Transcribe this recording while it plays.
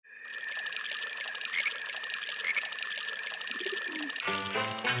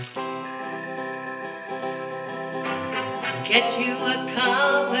Get you a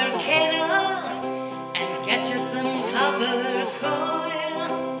copper kettle and get you some copper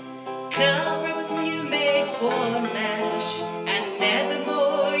coil. Cover with new made corn mash and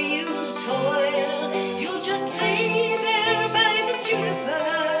nevermore you'll toil. You'll just lay there by the juniper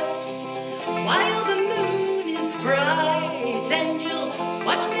while the moon is bright, and you'll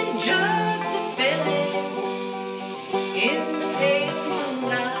watch the jugs a filling in the pale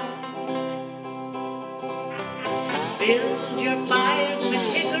moonlight. Build your fires with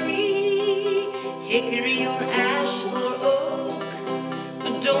hickory or ash or oak,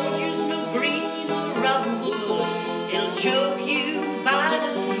 but don't use no green or rotten wood. It'll choke you by the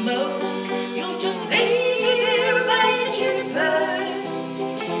smoke. You'll just lay there by the juniper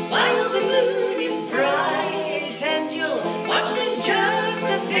while the moon is bright, and you'll watch the jugs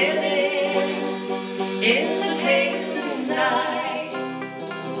a filling in the pale moonlight.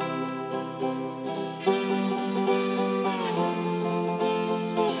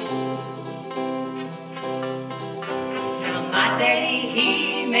 My daddy,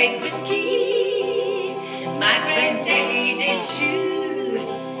 he made whiskey, my granddaddy did too,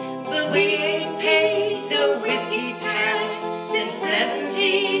 but we ain't paid no whiskey tax since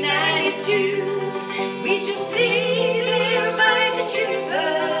 1792. We just lay there by the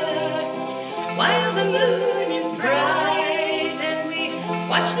juniper while the moon is bright, and we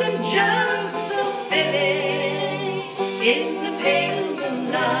watch them jugs so filling in the pale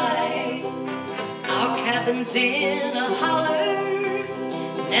moonlight. Our cabin's in a holler,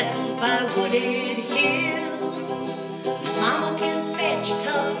 nestled by wooded hills. Mama can fetch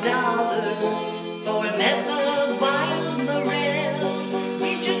 $10 for a mess of wild morels. We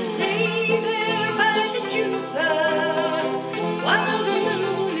just lay there by the juniper while the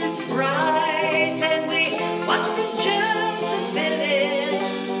moon is bright, and we watch the jugs a filling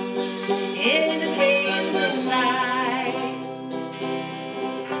in the pale moonlight.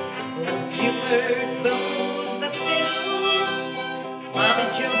 Buford blows the fiddle, Bobby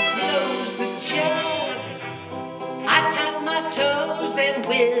Joe blows the jug. I tap my toes and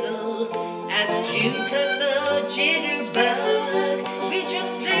whittle as June cuts a jitterbug. We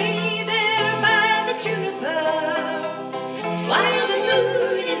just lay there by the juniper while the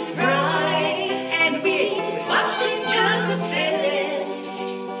moon is bright, and we watch the jugs a filling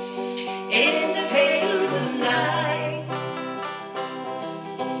in the pale moonlight.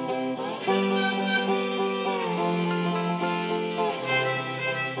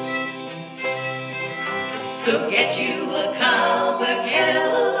 So get you a copper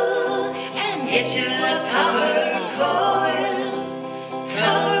kettle and get you a copper coil.